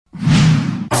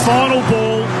Final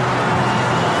ball.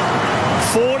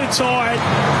 4 to tie it.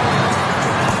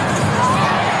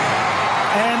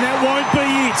 And that won't be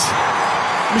it.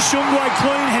 Mashungwe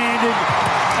clean-handed.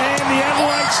 And the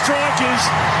Adelaide Strikers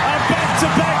are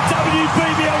back-to-back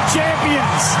WBBL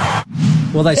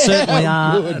champions. Well, they certainly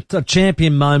are. A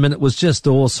champion moment. It was just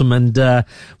awesome. And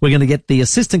we're going to get the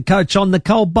assistant coach on,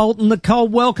 Nicole Bolton. Nicole,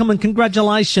 welcome and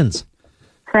congratulations.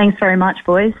 Thanks very much,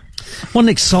 boys. What an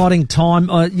exciting time.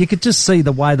 You could just see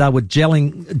the way they were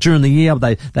gelling during the year.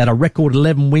 They had a record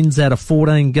 11 wins out of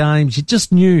 14 games. You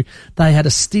just knew they had a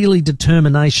steely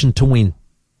determination to win.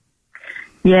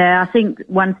 Yeah, I think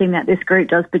one thing that this group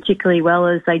does particularly well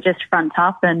is they just front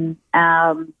up and,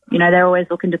 they're always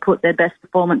looking to put their best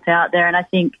performance out there. And I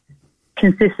think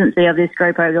consistency of this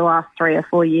group over the last 3 or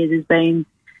 4 years has been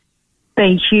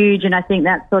huge. And I think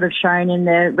that's sort of shown in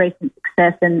their recent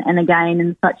success and again,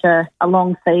 in such a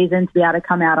long season to be able to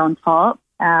come out on top.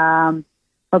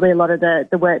 Probably a lot of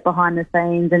the work behind the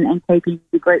scenes and keeping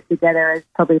the group together has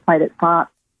probably played its part.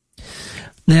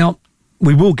 Now,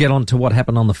 we will get on to what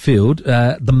happened on the field.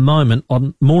 At the moment,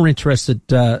 I'm more interested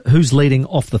who's leading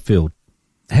off the field.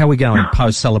 How are we going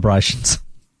post-celebrations?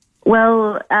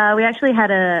 Well, we actually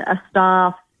had a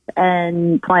staff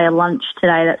and player lunch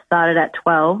today that started at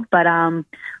 12, but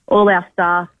all our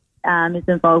staff is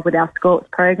involved with our sports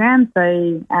program,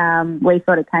 so we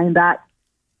sort of came back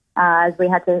as we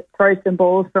had to throw some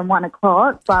balls from 1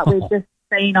 o'clock, but we've just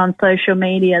seen on social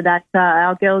media that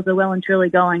our girls are well and truly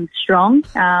going strong.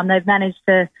 They've managed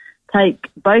to take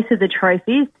both of the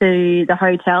trophies to the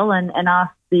hotel and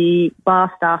ask the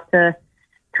bar staff to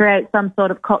create some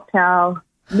sort of cocktail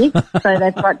mix. So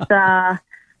they've got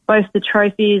both the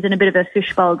trophies and a bit of a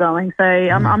fishbowl going. So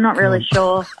I'm not really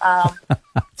sure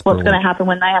what's going to happen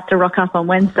when they have to rock up on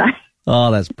Wednesday.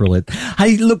 Oh, that's brilliant.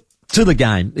 Hey, look, to the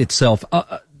game itself.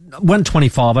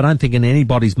 125, I don't think in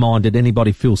anybody's mind did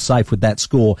anybody feel safe with that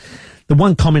score. The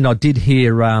one comment I did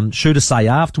hear Shooter say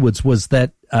afterwards was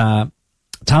that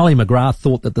Talia McGrath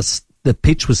thought that the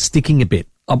pitch was sticking a bit.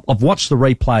 I've watched the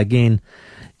replay again.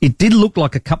 It did look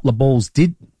like a couple of balls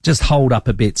did just hold up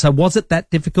a bit. So was it that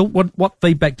difficult? What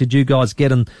feedback did you guys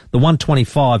get on the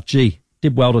 125? Gee,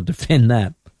 did well to defend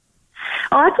that.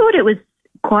 Oh, I thought it was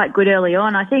quite good early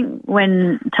on. I think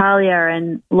when Talia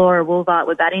and Laura Woolvart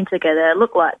were batting together, it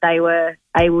looked like they were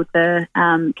able to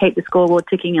keep the scoreboard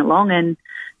ticking along. And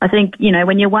I think,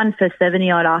 when you're 1 for 70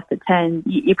 odd after 10,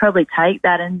 you probably take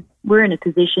that. And we're in a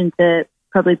position to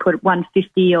probably put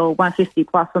 150 or 150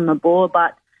 plus on the board.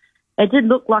 But it did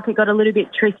look like it got a little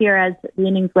bit trickier as the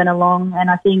innings went along. And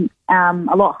I think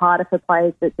a lot harder for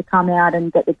players to come out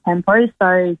and get the tempo.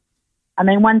 So,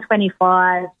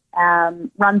 125...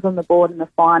 runs on the board in the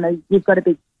final, you've got to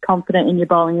be confident in your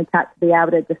bowling attack to be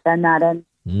able to defend that. And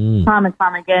time and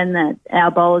time again that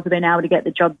our bowlers have been able to get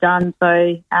the job done. So,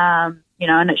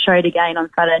 and it showed again on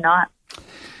Saturday night.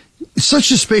 It's such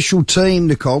a special team,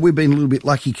 Nicole. We've been a little bit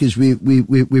lucky because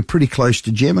we're pretty close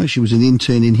to Gemma. She was an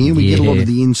intern in here. We get a lot of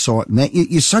the insight in that.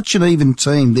 You're such an even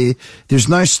team. There's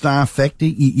no star factor.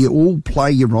 You all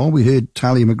play your role. We heard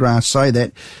Talia McGrath say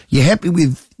that. You're happy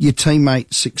with your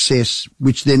teammate's success,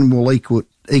 which then will equal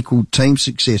team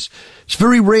success. It's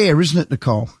very rare, isn't it,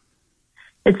 Nicole?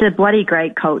 It's a bloody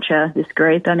great culture, this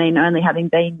group. Only having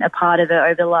been a part of it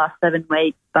over the last 7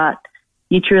 weeks, but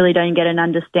you truly don't get an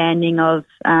understanding of,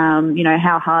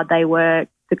 how hard they work,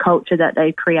 the culture that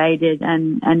they've created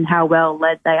and how well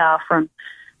led they are from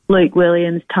Luke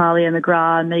Williams, Talia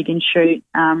McGrath, Megan Shute,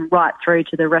 right through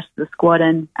to the rest of the squad.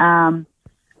 And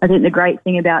I think the great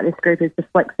thing about this group is the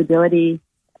flexibility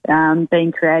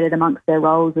being created amongst their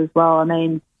roles as well.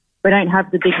 We don't have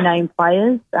the big name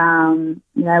players.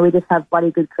 We just have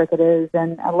bloody good cricketers,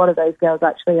 and a lot of those girls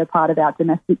actually are part of our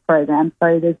domestic program.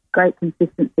 So there's great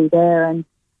consistency there, and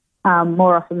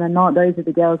more often than not, those are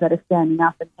the girls that are standing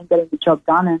up and getting the job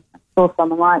done. And I saw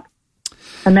someone like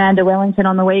Amanda Wellington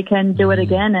on the weekend do it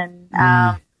again,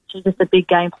 and she's just a big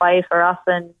game player for us.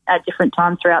 And at different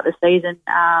times throughout the season,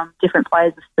 different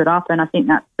players have stood up, and I think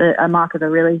that's a mark of a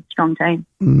really strong team.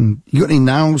 You got any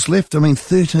nails left?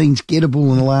 13's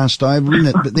gettable in the last over, isn't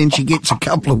it? But then she gets a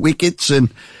couple of wickets, and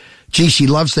she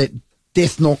loves that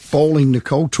death knock bowling,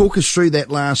 Nicole. Talk us through that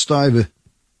last over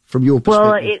from your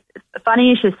perspective. Well, it's funny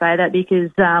you should say that,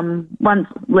 because once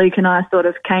Luke and I sort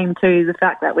of came to the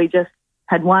fact that we just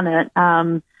had won it,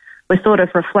 we sort of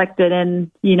reflected,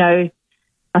 and,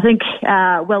 I think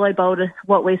Wello bowled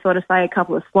what we sort of say a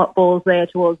couple of slot balls there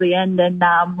towards the end, and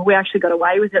we actually got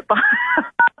away with it. But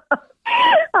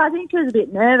I think she was a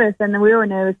bit nervous, and we were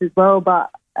nervous as well. But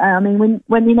when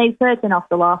you need 13 off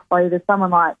the last over,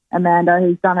 someone like Amanda,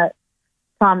 who's done it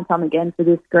time and time again for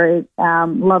this group.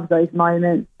 Love those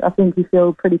moments. I think you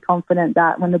feel pretty confident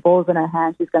that when the ball's in her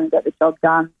hand, she's going to get the job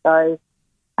done. So,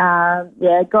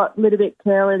 got a little bit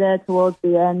careless there towards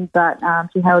the end, but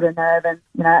she held her nerve, and,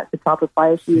 that's the type of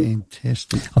player she is.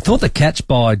 Fantastic. I thought the catch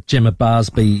by Gemma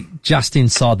Barsby just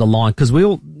inside the line, because we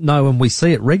all know and we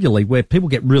see it regularly where people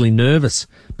get really nervous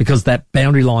because that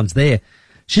boundary line's there.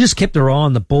 She just kept her eye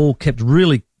on the ball, kept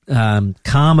really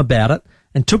calm about it,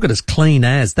 and took it as clean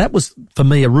as. That was, for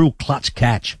me, a real clutch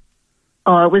catch.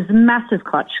 Oh, it was a massive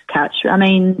clutch catch. I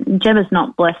mean, Gemma's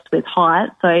not blessed with height,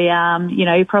 so,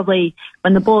 probably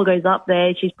when the ball goes up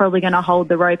there, she's probably going to hold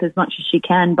the rope as much as she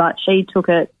can, but she took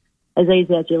it as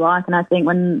easy as you like. And I think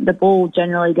when the ball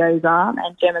generally goes up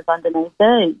and Gemma's underneath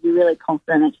her, you're really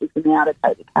confident that she's going to be able to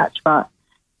take the catch. But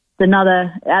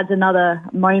it's adds another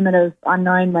moment of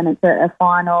unknown when it's a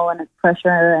final and it's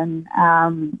pressure and,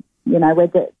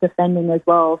 we're defending as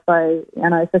well. So,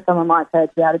 for someone like her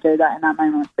to be able to do that in that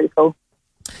moment was pretty cool.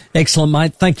 Excellent,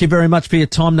 mate. Thank you very much for your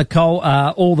time, Nicole.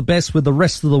 All the best with the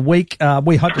rest of the week.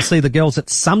 We hope to see the girls at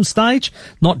some stage,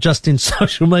 not just in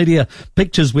social media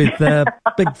pictures with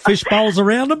big fish bowls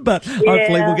around them, but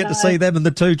hopefully we'll get to see them in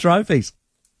the 2 trophies.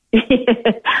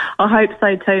 I hope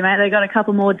so too, mate. They've got a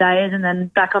couple more days and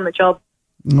then back on the job.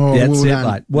 Oh, that's it,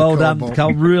 mate. Well done,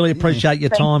 Nicole. Really appreciate your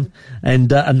time.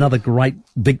 And another great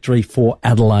victory for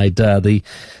Adelaide. The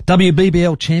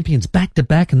WBBL champions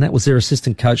back-to-back, and that was their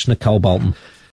assistant coach, Nicole Bolton.